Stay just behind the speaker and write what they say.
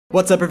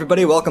What's up,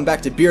 everybody? Welcome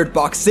back to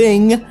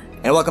Beardboxing,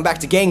 and welcome back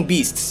to Gang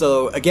Beasts.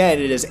 So again,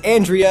 it is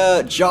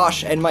Andrea,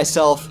 Josh, and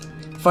myself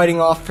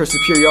fighting off for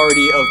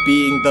superiority of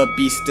being the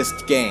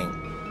beastest gang.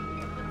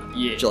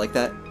 Yeah. Did you like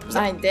that?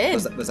 I did.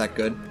 Was that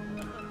good?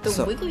 The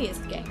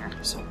wiggliest ganger.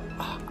 So,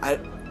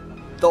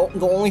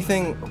 the only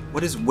thing,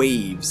 what is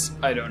waves?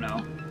 I don't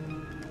know.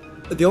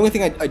 The only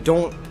thing I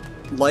don't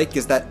like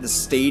is that the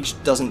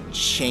stage doesn't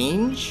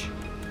change.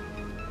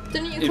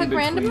 Didn't you click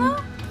random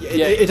though?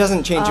 Yeah, it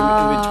doesn't change in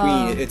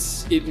between.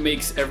 It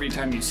makes every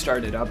time you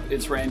start it up,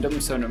 it's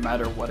random. So no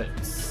matter what it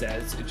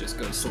says, it just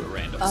goes to a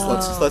random.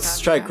 So let's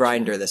try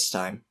grinder this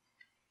time,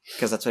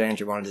 because that's what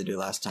Andrew wanted to do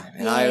last time,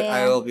 and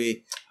I will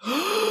be.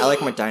 I like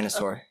my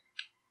dinosaur.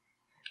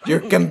 You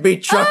can be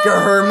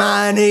Trucker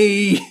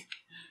Hermione.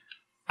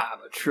 I'm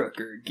a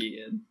trucker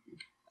again.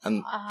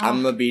 I'm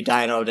gonna be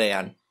Dino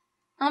Dan.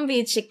 I'm gonna be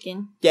a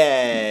chicken.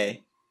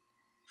 Yay!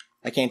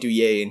 I can't do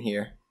yay in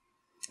here.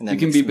 And You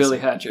can be Billy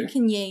Hatcher. You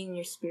can yay in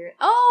your spirit.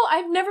 Oh,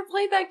 I've never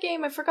played that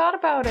game. I forgot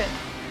about it.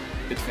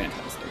 It's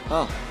fantastic.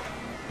 Oh.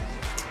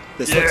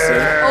 This looks sick.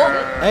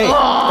 Oh. Hey,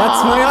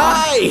 that's my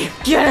eye!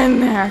 Get in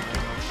there.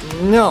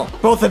 No,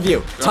 both of you.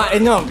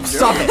 No,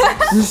 stop it.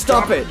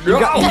 Stop it. You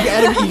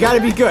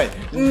gotta be good.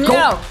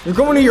 No. You're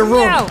going to your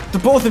room. No. The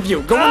both of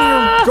you. Go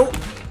into your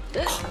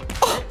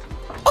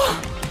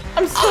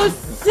I'm so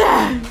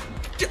sad.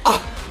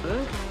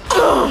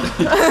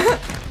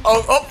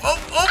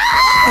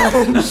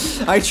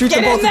 I treat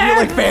the both of you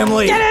like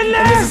family. Get in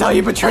there. And this is how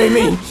you betray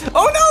me.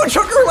 Oh no,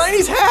 Trucker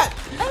Hermione's hat.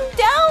 I'm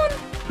down.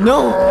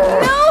 No.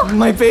 No.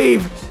 My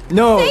babe.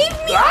 No. Save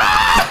me.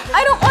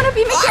 I don't want to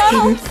be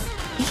McDonald's.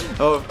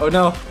 Oh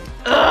no.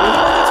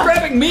 It's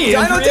grabbing me.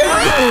 Dino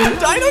Dan!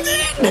 Dino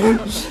Dan!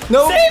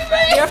 No. Save me.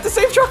 You have to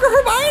save Trucker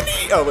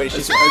Hermione. Oh wait, I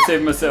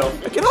saved myself.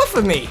 Get off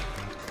of me.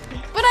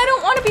 But I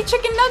don't want to be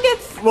chicken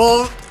nuggets.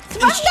 Well,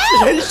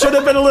 you should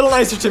have been a little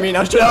nicer to me.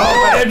 Now shut up.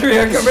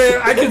 Andrea, come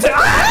here. I can say.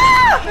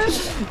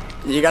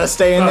 You gotta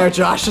stay in there,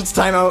 Josh. It's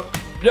time out.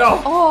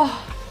 No.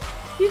 Oh,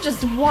 you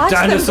just watch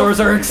them Dinosaurs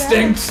go are through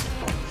extinct.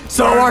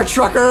 So are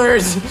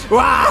truckers.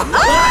 Wow.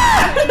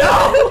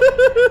 No.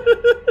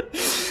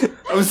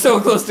 I was so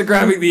close to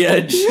grabbing the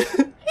edge.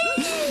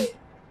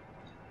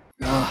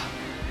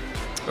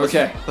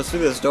 Okay. Let's do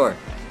this door.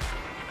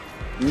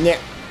 Yeah.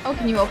 Oh,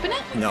 can you open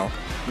it? No.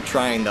 I'm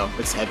trying though.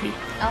 It's heavy.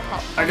 I'll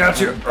help. I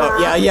got you. Oh,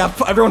 yeah.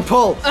 Everyone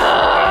pull.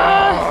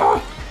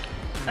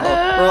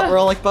 We're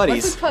all like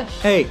buddies. What's this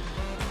push? Hey,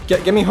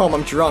 get me home.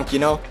 I'm drunk. You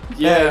know.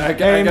 Yeah, I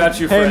got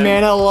you, friend. Hey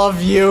man, I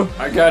love you.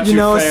 I got you, You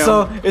know,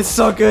 fam. it's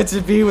so good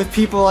to be with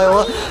people I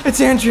love.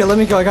 It's Andrea. Let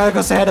me go. I gotta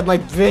go say hi to my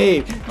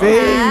babe.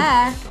 Babe.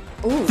 Ah.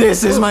 Ooh.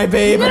 This is my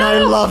babe, and I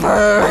love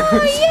her.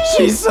 Oh, yay.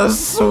 She's so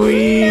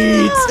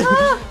sweet.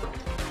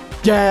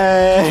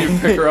 Yay. You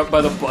pick her up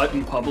by the butt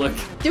in public.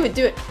 Do it,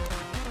 do it.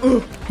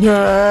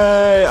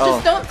 Yay.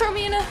 Just don't throw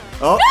me in a...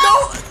 Oh,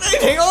 no!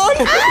 Hang on!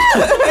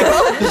 Hang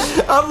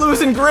on! I'm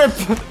losing grip!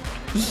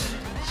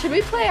 Should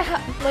we play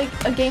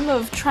a game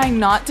of trying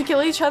not to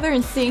kill each other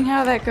and seeing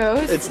how that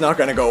goes? It's not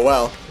gonna go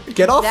well.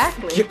 Get off!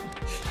 Exactly.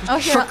 Oh,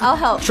 here, I'll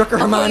help. Trucker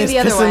I'll pull Hermione you is the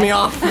other pissing way. me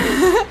off.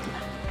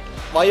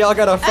 Why y'all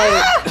gotta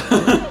fight?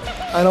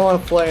 I don't wanna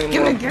play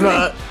anymore.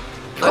 Gimme.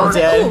 I'm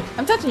dead. Ooh,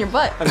 I'm touching your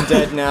butt. I'm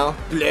dead now.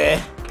 Bleh.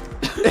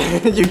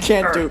 You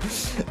can't do...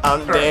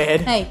 I'm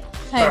dead. Hey.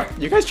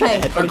 You guys try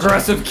to headbutt each other.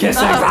 Aggressive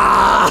kissing.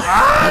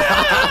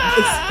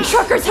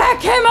 Trucker's hat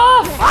came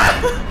off!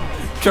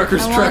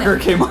 Trucker's trucker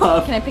came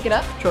off. Can I pick it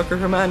up? Trucker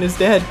Hermione is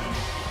dead.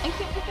 I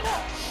can't pick it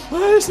up.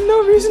 There's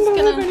no reason to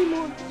It's live gonna-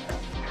 anymore.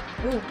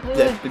 Ooh,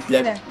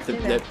 stay there, stay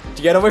there.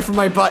 Get away from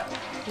my butt.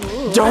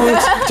 Ooh. Don't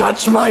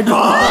touch my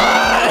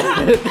butt!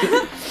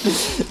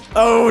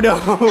 Oh no!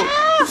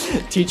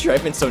 Teacher,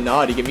 I've been so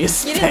naughty. Give me a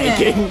Get in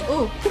spanking. there.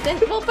 Ooh,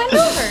 well, bend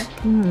over.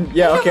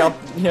 Yeah, okay.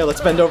 Here,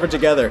 let's bend over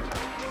together.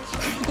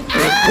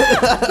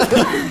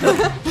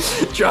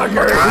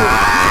 Trucker!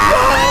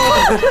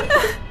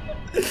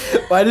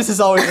 Why does this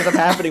always end up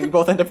happening? We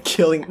all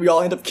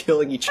end up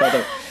killing each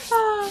other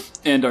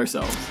And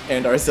ourselves.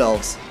 and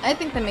ourselves. I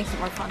think that makes it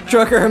more fun. Though.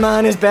 Trucker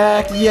Hermione is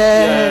back! Yay!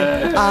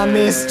 Yeah. I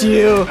missed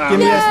you! Give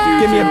me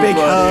a big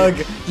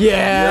hug!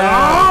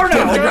 Yeah! No,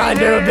 Give the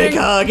grinder a big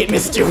hug! It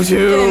missed you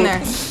too! Get in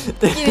there.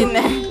 Get in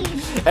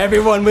there.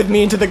 Everyone with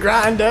me into the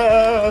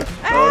grinder!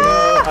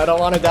 Oh no, I don't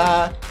want to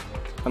die.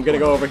 I'm gonna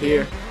go over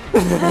here.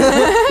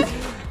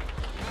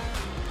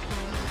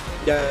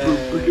 Yay!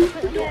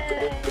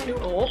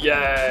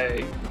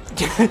 Yay.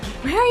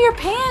 Where are your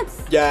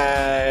pants?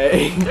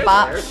 Yay!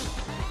 Bop.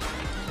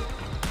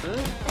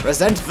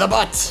 Present the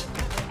butt!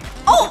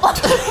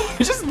 Oh!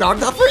 You just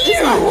knocked off for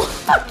you!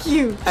 Fuck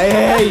you!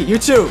 Hey, you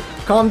two,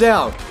 calm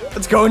down.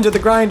 Let's go into the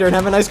grinder and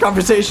have a nice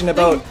conversation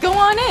about Go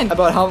on in.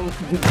 how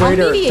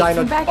greater mediate Dino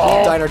from back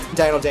here.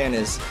 Dino Dan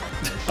is.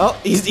 Oh,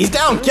 he's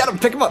down. Get him,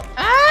 pick him up.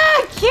 Ah,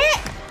 I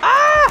can't.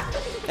 Ah!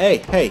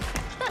 Hey.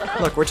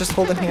 Look, we're just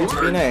holding hands.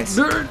 Be nice.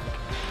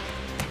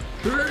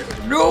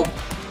 Nope.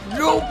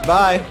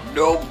 Bye.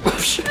 Nope.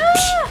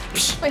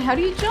 Wait, how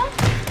do you jump?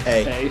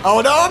 Hey. Hey.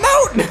 Oh no, I'm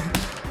out!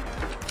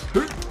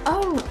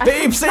 Oh,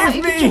 Babe,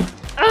 save me!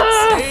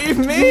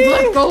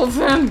 let go of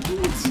him.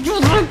 You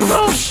let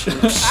go.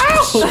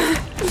 Ow!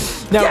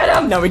 Get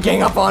him. Now we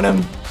gang up on him.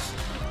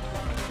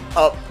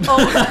 Up.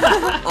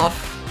 Oh.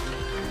 Off.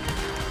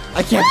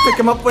 I can't pick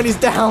him up when he's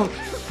down.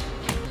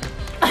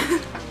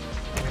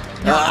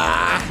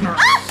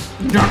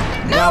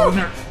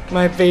 Now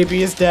my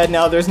baby is dead.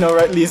 Now there's no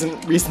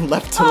reason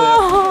left to live.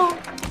 Oh.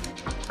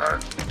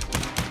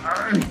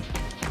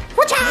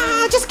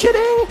 Just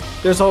kidding.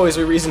 There's always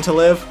a reason to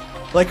live,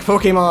 like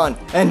Pokemon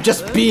and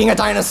just being a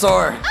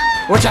dinosaur.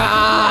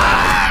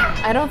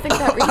 I don't think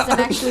that reason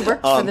actually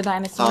worked for the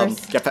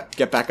dinosaurs.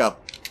 Get back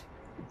up.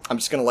 I'm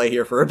just gonna lay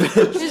here for a bit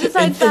just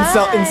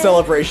in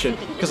celebration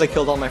because I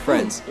killed all my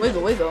friends.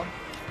 Wiggle, wiggle,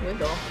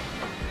 wiggle.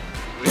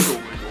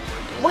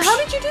 Well, how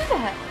did you do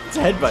that? It's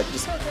a headbutt.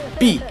 Just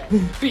beat.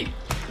 Beat.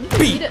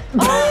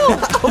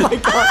 Oh! Oh my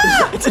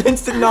god! It's an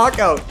instant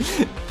knockout.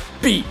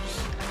 Beat.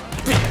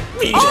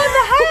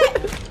 Oh, the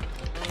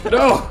head!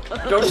 No!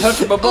 Don't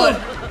touch my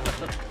butt!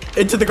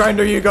 Into the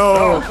grinder you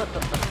go!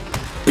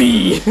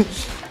 B!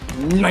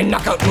 My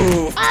knockout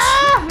move!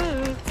 Ah!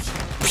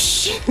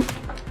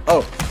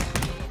 Oh.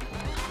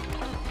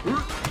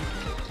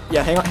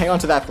 Yeah, hang on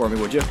to that for me,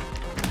 would you?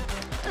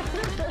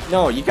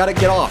 No, you gotta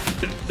get off.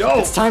 No!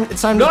 It's time to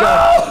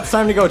go. It's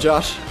time to go,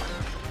 Josh.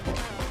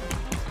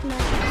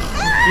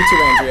 You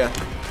too, Andrea.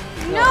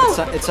 No!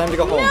 It's time to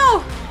go home.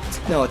 No!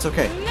 No, it's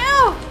okay.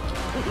 No!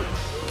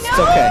 It's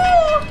okay.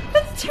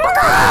 That's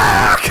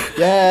terrible!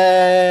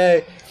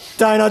 Yay!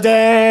 Dino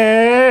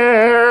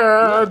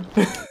dead!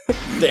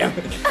 Damn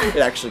it.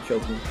 It actually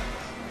killed me.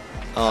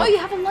 Oh, you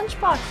have a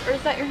lunchbox, or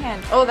is that your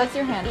hand? Oh, that's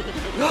your hand. You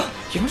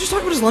don't just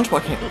talk about his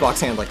lunchbox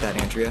hand like that,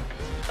 Andrea.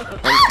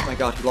 Oh my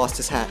god, he lost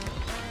his hat.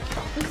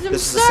 I'm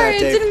This is a sorry, sad I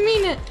day. didn't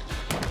mean it.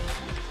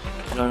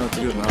 I don't know what to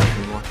do with my life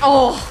anymore.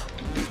 Oh.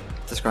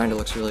 This grinder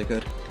looks really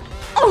good.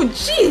 Oh,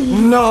 jeez.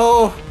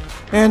 No!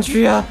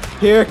 Andrea,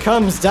 here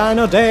comes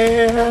Dino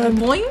Dan!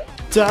 Boing.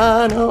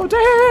 Dino Dan!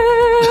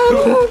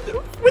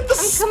 With the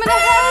I'm coming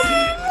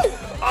ahead.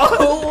 Oh,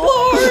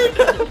 Lord!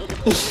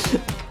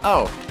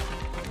 Oh.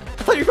 I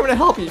thought you were coming to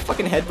help. You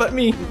fucking headbutt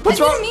me. What's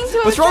didn't wrong? mean to. I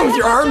What's was wrong trying with to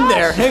your help arm Josh.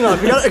 there? Hang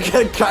on, we gotta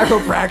get a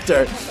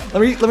chiropractor.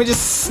 Let me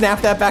just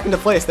snap that back into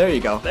place. There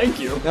you go. Thank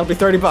you. That'll be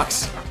 $30.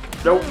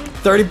 Nope.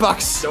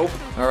 $30. Nope.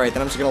 All right,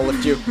 then I'm just gonna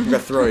lift you. I'm gonna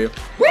throw you.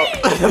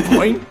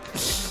 Point.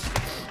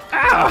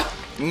 Ah!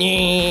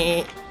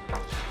 Nyeh.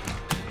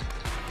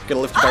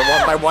 Gonna lift you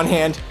by one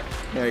hand.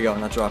 There you go,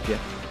 and I'll drop you.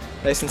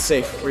 Nice and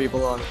safe where you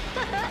belong.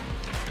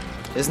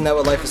 Isn't that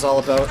what life is all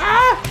about?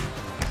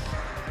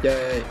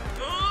 Yay.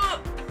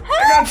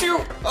 I got you!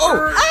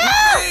 Oh!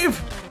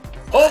 Dave!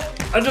 Oh!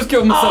 I just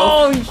killed myself.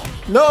 Oh!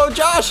 No,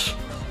 Josh!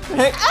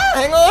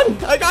 Hang on!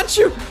 I got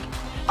you!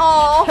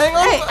 Oh. Hang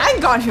on! Hey, I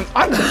got him.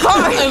 I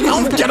got him.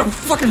 I'll get him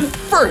fucking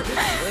first!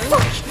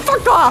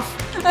 Fuck off.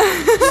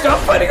 Stop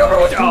fighting over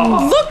what.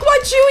 Oh. Look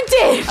what you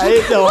did.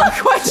 I know.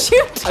 Look what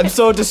you did. I'm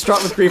so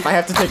distraught with grief, I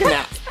have to take a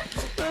nap.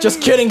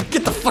 Just kidding,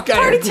 get the fuck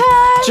out of here.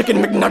 time. Chicken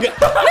McNugget.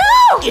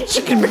 No! Get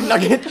chicken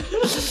McNugget.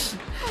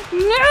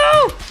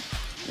 No.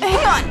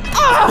 Hang on.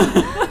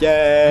 Ah.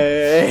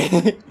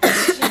 Yay!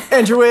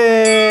 Andrew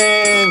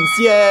wins!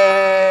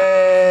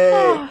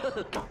 Yay!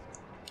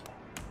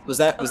 Was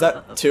that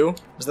two?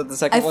 Was that the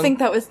second I one? think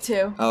that was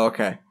 2. Oh,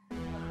 okay.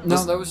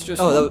 No, that was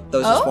just. Oh, that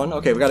was just Oh? one?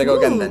 Okay, we gotta go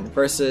again Ooh. then.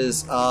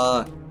 Versus,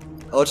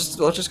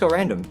 let's just go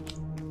random.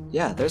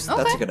 Yeah, that's a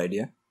Okay. good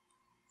idea.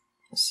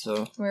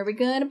 So, Where are we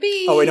gonna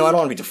be? oh wait, no, I don't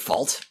want to be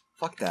default.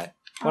 Fuck that.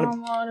 I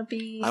don't wanna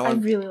be. I I, wanna-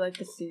 really like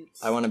the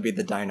suits. I want to be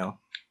the Dino.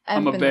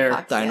 I'm a been bear.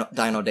 fucked Dino, yet.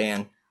 Dino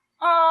Dan.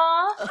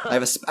 Aww. I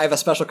have a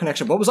special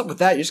connection. What was up with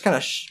that? You just kind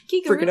of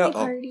freaking out.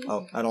 Party.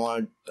 Oh, I don't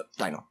want to.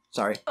 Dino.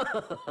 Sorry. I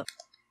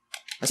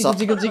Jiggle, saw.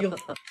 jiggle, jiggle.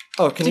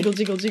 Oh, can Jiggle, you?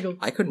 jiggle, jiggle.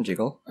 I couldn't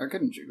jiggle. I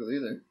couldn't jiggle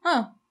either.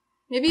 Huh.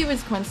 Maybe it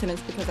was coincidence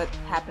because that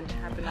happened to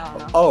happen. I don't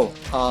know. Oh,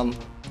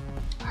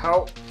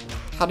 How?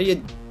 how do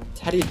you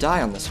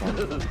die on this one?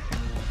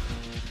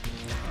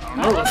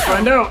 Oh, let's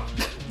find out.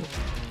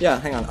 Yeah,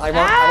 hang on. I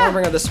want to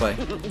bring her this way.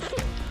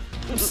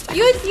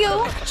 Use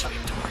you.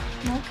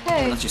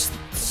 Okay. Let's just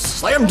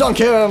slam dunk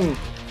him.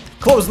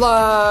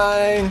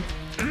 Clothesline.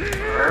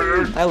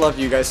 I love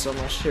you guys so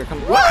much. Here, come.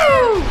 Woo!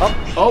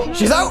 Oh, Oh,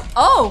 she's out.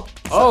 Oh.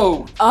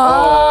 Oh.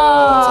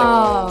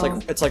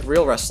 Oh. It's like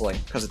real wrestling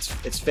because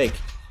it's fake.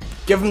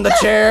 Give him the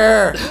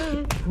chair.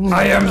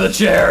 I am the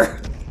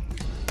chair.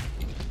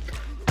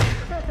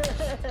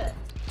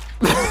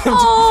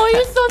 Oh,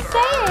 you're so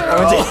sad.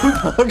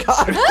 Oh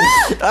god.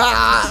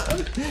 Ah.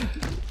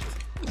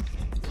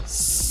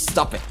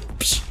 Stop it.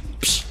 Psh,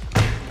 psh.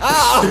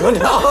 Oh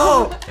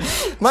no.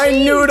 My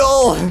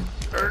noodle.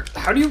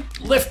 How do you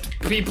lift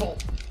people?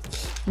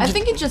 I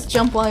think you just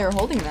jump while you're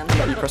holding them.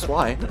 You press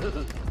Y.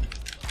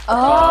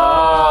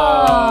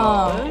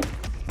 Oh.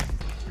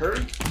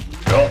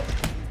 Oh.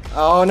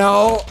 Oh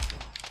no.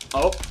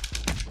 Oh.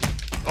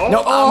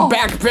 No, I'm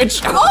back,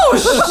 bitch. Oh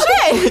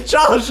shit!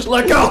 Josh,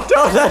 Let go.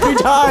 don't let me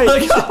die.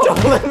 Let go.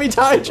 Don't let me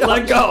die, Josh.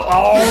 Let go.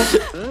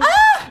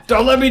 Oh.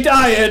 Don't let me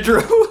die,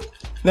 Andrew.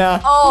 Nah.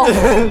 Oh.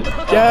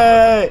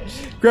 Yay!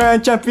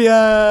 Grand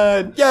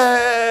champion!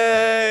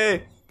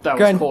 Yay! That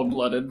was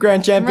cold-blooded.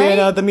 Grand champion Right?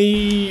 of the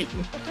meat.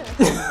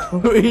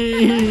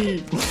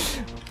 Whee!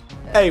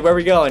 Hey, where are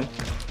we going?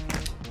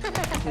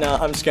 No,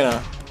 I'm just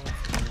gonna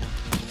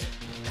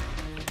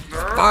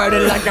party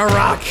like a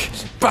rock.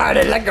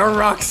 Party like a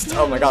rock.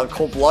 Oh my god,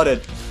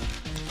 cold-blooded.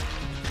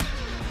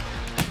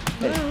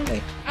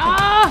 Hey.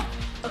 Ah!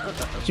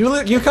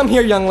 You come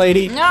here, young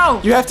lady. No.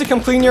 You have to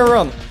come clean your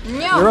room.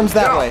 No. Your room's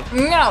that way.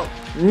 No.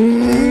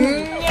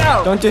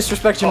 No. Don't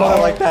disrespect your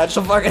mother like that.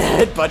 She'll fucking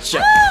headbutt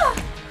you.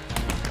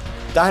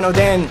 Dino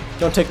Dan,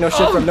 don't take no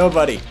shit from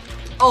nobody.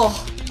 Oh.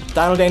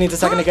 Dino Dan needs a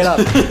second to get up.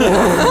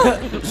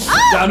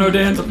 Dino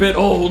Dan's a bit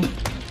old.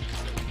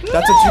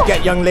 That's what you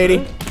get, young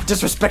lady.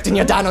 Disrespecting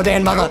your Dino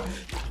Dan mother.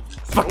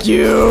 Fuck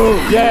you!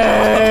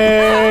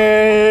 Yay!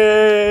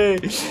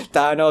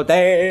 Dino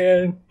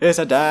Dan is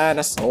a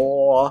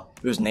dinosaur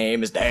whose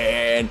name is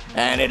Dan,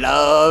 and he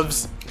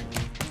loves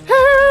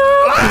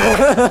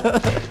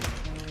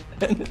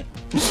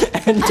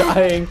and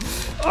dying.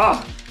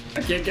 Oh,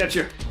 I can't get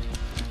you.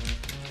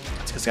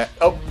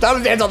 Oh, Dino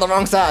Dan's on the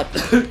wrong side.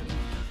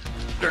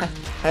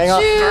 Hang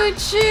on. Choo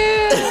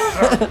choo.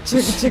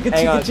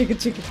 Hang on.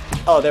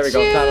 Oh, there we go.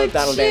 Dino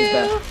Dan's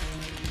back.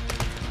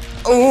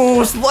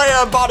 Oh,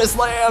 slam! Body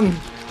slam!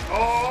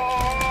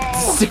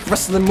 Oh! Sick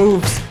wrestling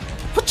moves.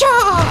 Whatcha?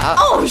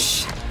 Oh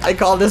sh. I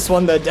call this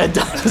one the dead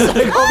dinosaur.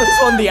 I call this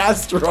one the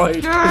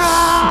asteroid.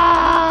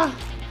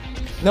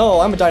 No,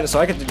 I'm a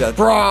dinosaur. I can do that.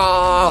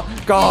 Brah!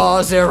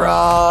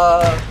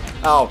 Godzilla!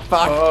 Oh,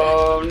 fuck.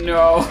 Oh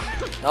no.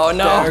 Oh,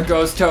 no. There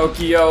goes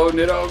Tokyo.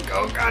 No,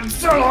 go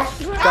Godzilla.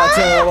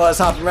 Godzilla was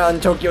hopping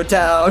around Tokyo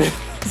town.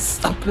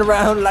 Stomping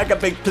around like a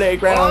big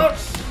playground.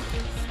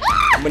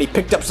 When he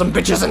picked up some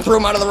bitches and threw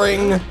them out of the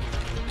ring.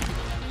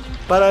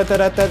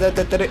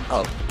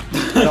 Oh.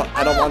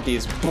 I don't want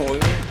these.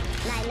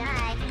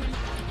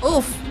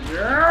 Oof.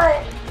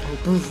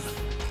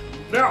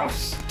 No,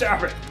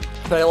 stop it.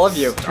 But I love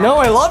you. No,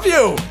 I love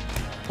you.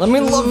 Let me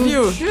love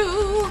you.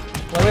 Choo.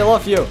 Let me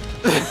love you.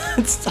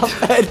 Stop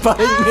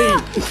headbutting me,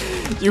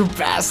 you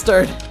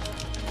bastard.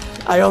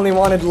 I only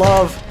wanted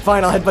love.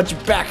 Fine, I'll headbutt you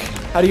back.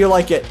 How do you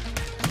like it?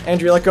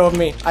 Andrea, let go of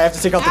me. I have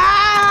to take out the...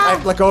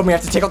 let go of me. I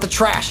have to take out the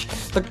trash.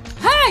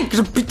 Hey! I'm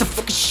gonna beat the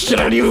fucking shit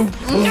out of you.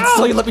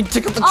 So you let me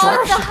take out the Oh,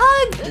 trash. it's a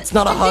hug. It's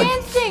not a hug.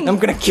 Dancing. I'm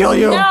gonna kill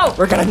you. No.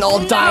 We're gonna all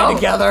die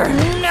together.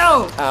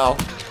 No. Ow.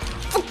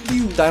 Fuck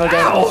you. Dino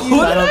Dan. Ow,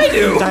 what did I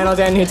do? Dino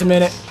Dan needs a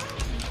minute.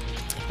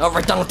 Oh,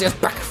 we're done with this.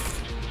 Back.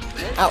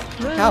 Ow.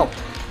 Ow.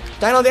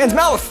 Dino Dan's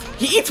mouth.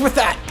 He eats with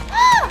that.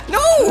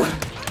 No.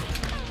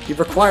 He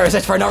requires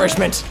it for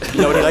nourishment.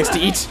 You know what he likes to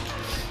eat?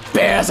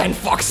 Bears and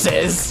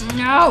foxes.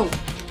 No.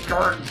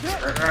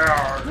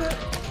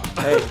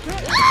 Hey.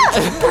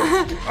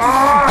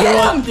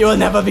 You will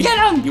never be. Get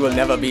him. You will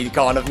never be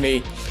gone of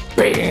me.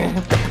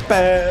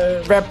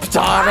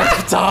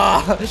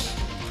 Reptar.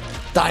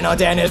 Dino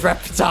Dan is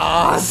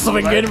Reptar,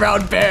 swinging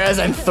around bears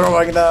and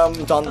throwing them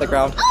on the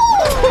ground.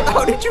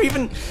 How did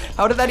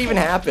that even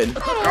happen?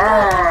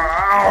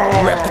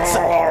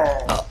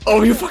 Reptar.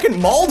 Oh, you fucking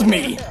mauled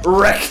me.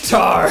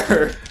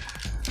 Rectar.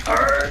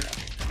 Oh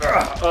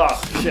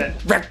shit.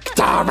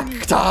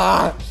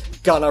 Reptar.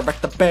 Gonna wreck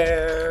the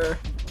bear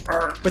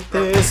with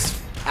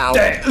this. Ow.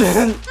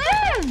 Damn.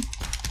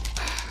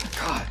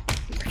 God,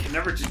 I can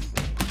never just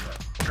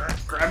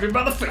grab you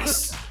by the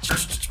face.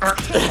 All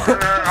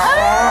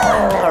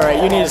right,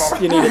 you need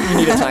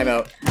a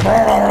timeout.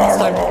 It's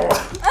time.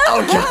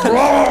 Oh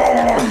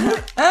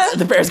god.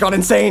 The bear's gone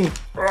insane.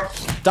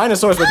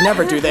 Dinosaurs would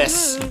never do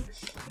this.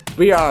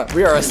 We are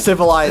a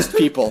civilized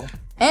people.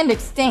 And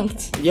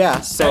extinct.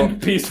 Yeah, so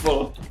And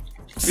peaceful.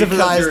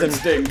 civilized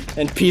Because you're extinct.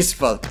 and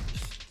peaceful.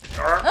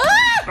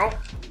 Nope.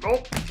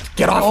 Nope.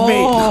 Get off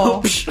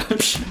Oh. me!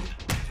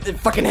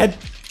 Fucking head,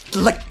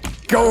 let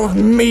go of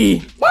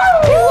me!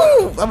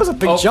 Woo! That was a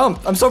big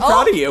jump. I'm so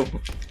proud of you.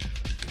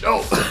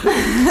 No.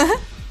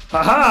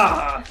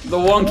 Haha! The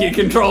wonky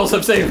controls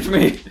have saved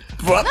me.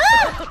 What?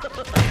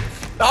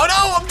 Oh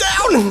no! I'm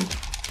down!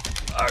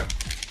 I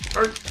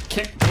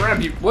can't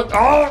grab you. What?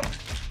 Oh!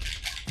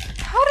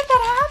 How did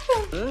that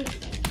happen?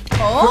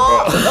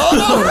 Oh.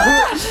 Oh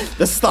no!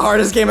 This is the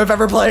hardest game I've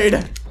ever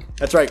played.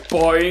 That's right.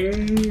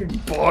 Boing,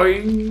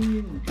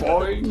 boing,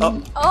 boing.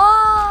 Oh.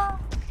 Oh.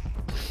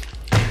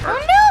 Oh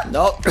no.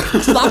 No!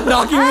 Stop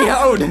knocking me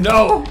out!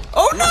 No!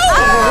 Oh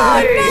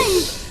no!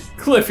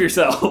 Cliff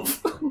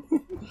yourself.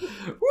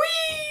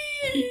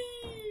 Whee!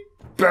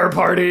 Bear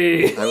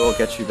party! I will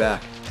get you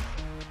back.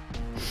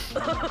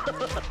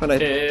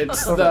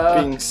 It's being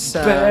the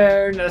sad.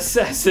 bare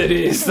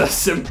necessities, the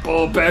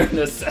simple bare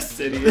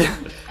necessities.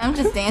 I'm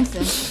just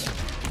dancing.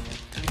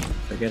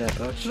 Forget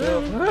about your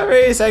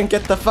worries and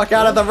get the fuck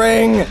out of the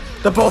ring!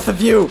 The both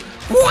of you!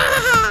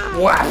 Wah!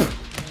 Whap!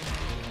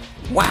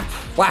 Whap!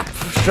 Whap!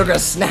 Sugar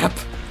snap!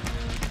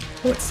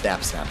 Oh, it's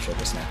snap, snap,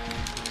 sugar snap.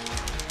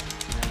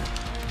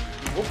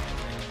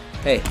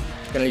 Hey,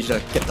 gonna need you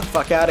to get the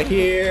fuck out of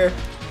here.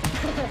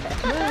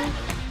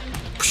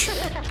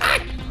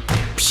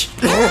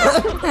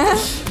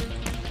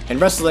 In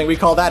wrestling, we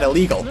call that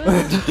illegal.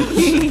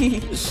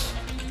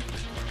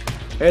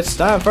 It's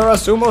time for a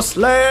sumo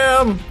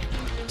slam!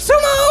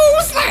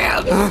 Sumo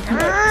slam!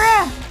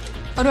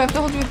 Oh, do I have to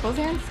hold you with both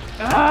hands?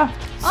 Oh,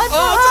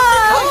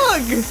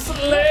 it's a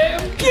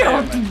Slam! Get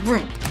out the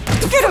ring!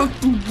 Get out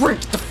the ring!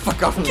 Get the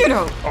fuck off me. Get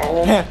out!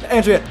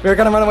 Andrea, we're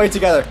gonna run away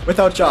together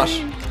without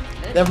Josh.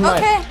 Never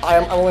mind. Okay.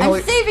 I'm only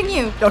I'm saving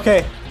you!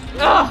 Okay.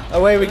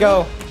 Away we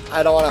go.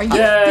 I don't wanna. Are you?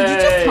 Did you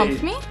just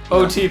hump me?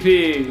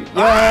 OTP.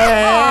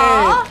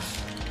 Yay!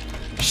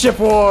 Ship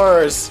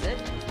wars!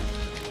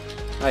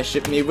 I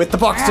ship me with the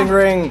boxing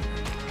ring!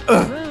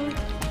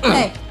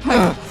 Hey,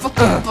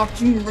 fucking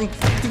boxing ring!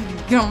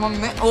 Get on my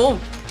man! Oh!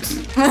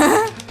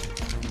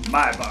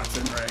 My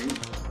boxing ring.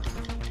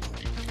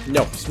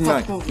 No, it's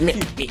mine. Me.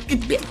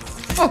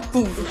 Fuck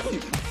over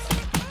here!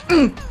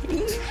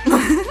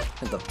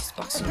 I love this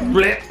boxing ring.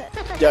 Blip.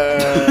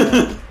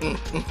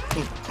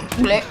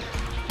 Blech.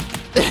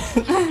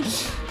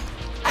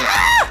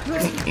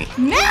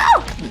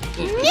 No!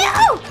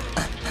 No!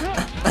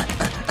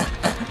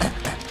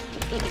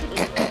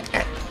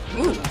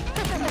 Ooh.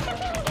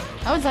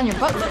 I was on your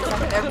butt for a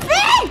second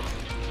there.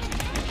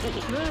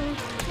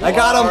 I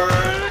got him!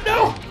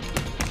 No!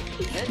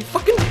 You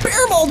fucking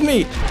bear mauled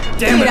me!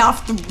 Damn Get it!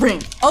 off the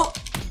ring! Oh!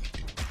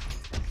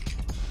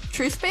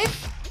 Truce, babe?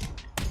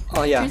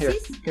 Oh yeah, here.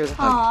 Truces? Here's a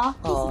hug.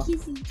 Aw,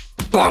 kissy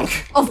kissy. Bonk!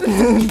 Oh,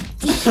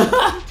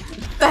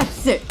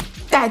 that's it.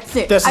 That's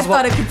it. This I is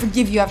thought what- I could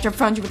forgive you after I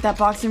found you with that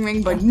boxing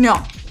ring, but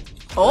no.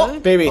 Oh,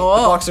 Baby, the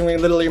oh. boxing ring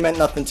literally meant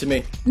nothing to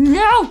me.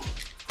 No!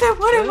 Then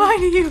what am I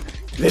to you?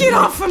 Get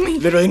off of me!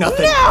 Literally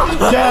nothing.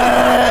 No!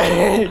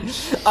 Yay!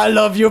 I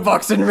love you,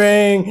 boxing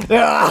ring!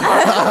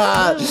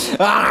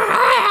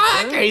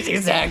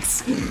 Crazy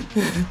sex!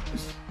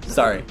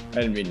 Sorry, I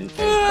didn't mean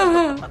to.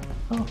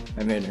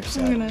 I made her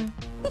sad. I'm gonna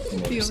I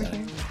made be her over sad.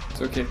 here.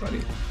 It's okay,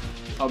 buddy.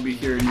 I'll be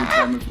here in your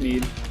time of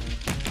need.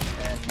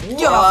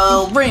 Get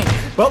off the ring!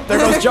 Well, there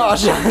goes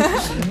Josh.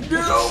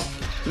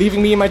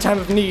 Leaving me in my time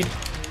of need.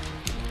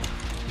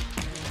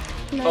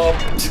 Oh,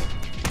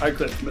 I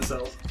clipped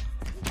myself.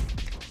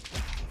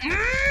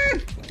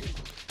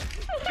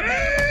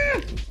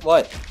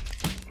 What?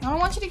 I don't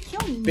want you to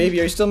kill me. Baby,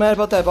 are you still mad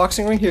about that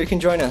boxing ring? Here, you can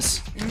join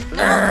us.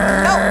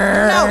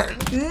 No!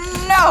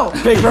 No!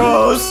 Big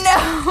Rose!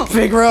 No!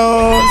 Big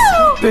Rose!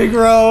 No! Big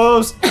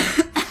Rose!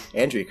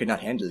 Andrea could not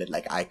handle it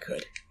like I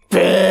could.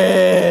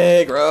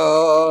 Big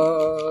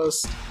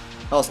Rose!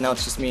 Oh, so now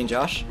it's just me and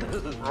Josh?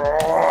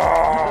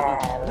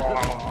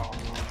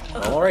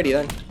 Alrighty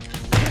then.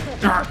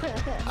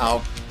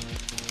 Ow.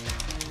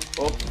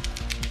 Oh.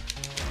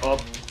 Oh.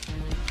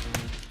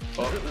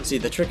 Oh. See,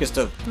 the trick is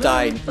to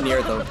die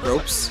near the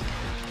ropes.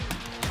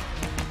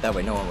 That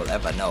way no one will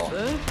ever know.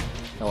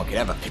 No one can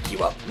ever pick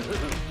you up.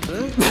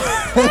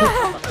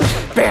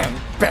 Bam!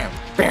 Bam!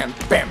 Bam!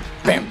 Bam!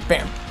 Bam!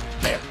 Bam!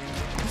 Bam!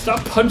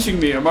 Stop punching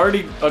me, I'm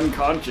already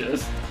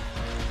unconscious.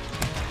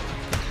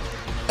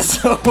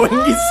 So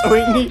wingy,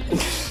 swingy.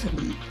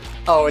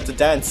 Oh, it's a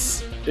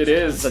dance. It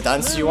is. It's a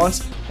dance you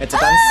want? It's a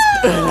dance.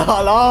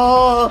 La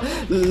la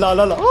la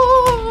la la.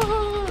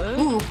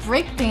 Ooh,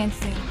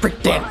 breakdancing.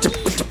 Break dance.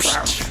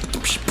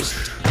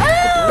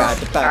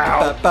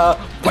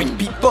 White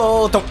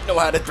people don't know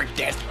how to break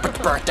dance.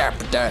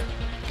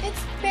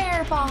 It's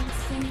bear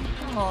boxing.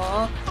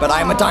 Aww. But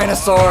I'm a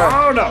dinosaur.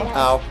 Oh no!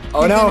 Ow. Oh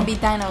You're no. gonna be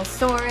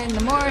dinosaur in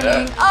the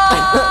morning.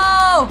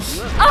 Oh!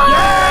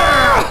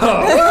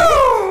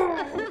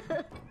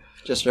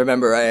 Just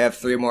remember, I have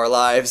 3 more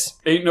lives.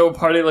 Ain't no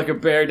party like a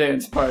bear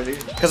dance party.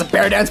 Because a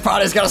bear dance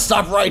party's gotta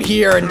stop right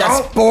here, and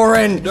that's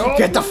boring. Nope.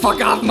 Get the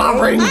fuck off my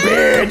ring,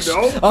 bitch.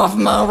 Nope. Off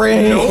my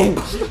ring.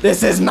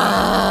 This is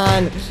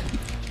mine.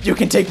 You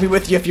can take me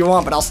with you if you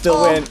want, but I'll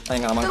still win.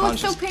 Hang on, I'm That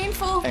looks unconscious. so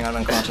painful. Hang on,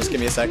 I'm unconscious. Give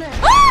me a sec. No!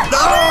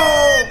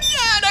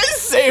 Yeah, I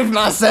saved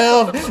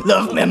myself.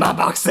 Love me my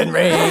boxing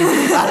ring.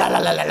 La la la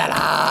la la la la.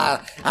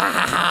 Ah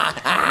ha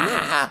ha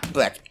ha.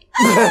 Black.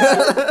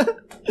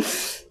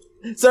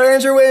 So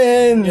Andrew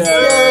wins!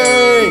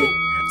 Yay!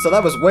 So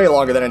that was way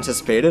longer than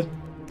anticipated.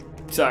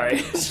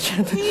 Sorry.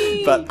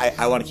 But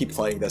I want to keep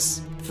playing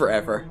this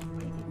forever.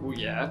 Oh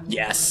yeah.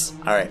 Yes.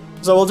 Alright.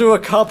 So we'll do a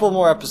couple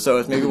more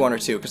episodes, maybe 1 or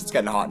 2, because it's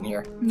getting hot in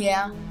here.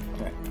 Yeah.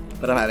 Okay.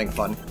 But I'm having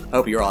fun. I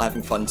hope you're all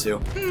having fun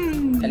too.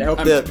 And I hope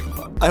I'm having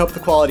fun. I hope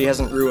the quality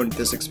hasn't ruined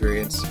this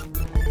experience.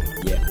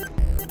 Yeah.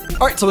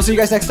 Alright, so we'll see you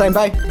guys next time.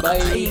 Bye.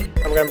 Bye.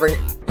 I'm gonna bring.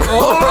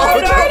 Oh,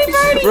 no.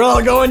 We're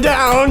all going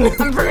down!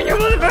 I'm bringing you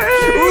with me.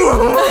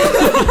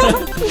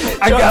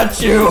 I got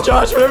you.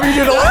 Josh, whatever you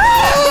do to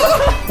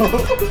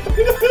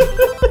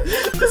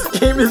This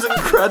game is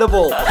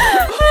incredible.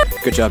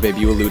 Good job, babe.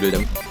 You eluded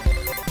him.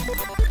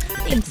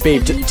 Thanks,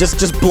 Babe,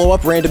 just blow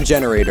up random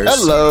generators.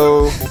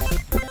 Hello.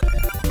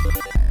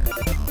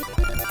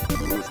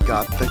 Who's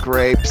got the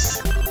grapes?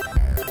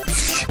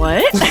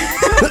 What?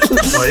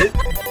 What?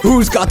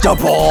 Who's got the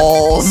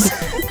balls?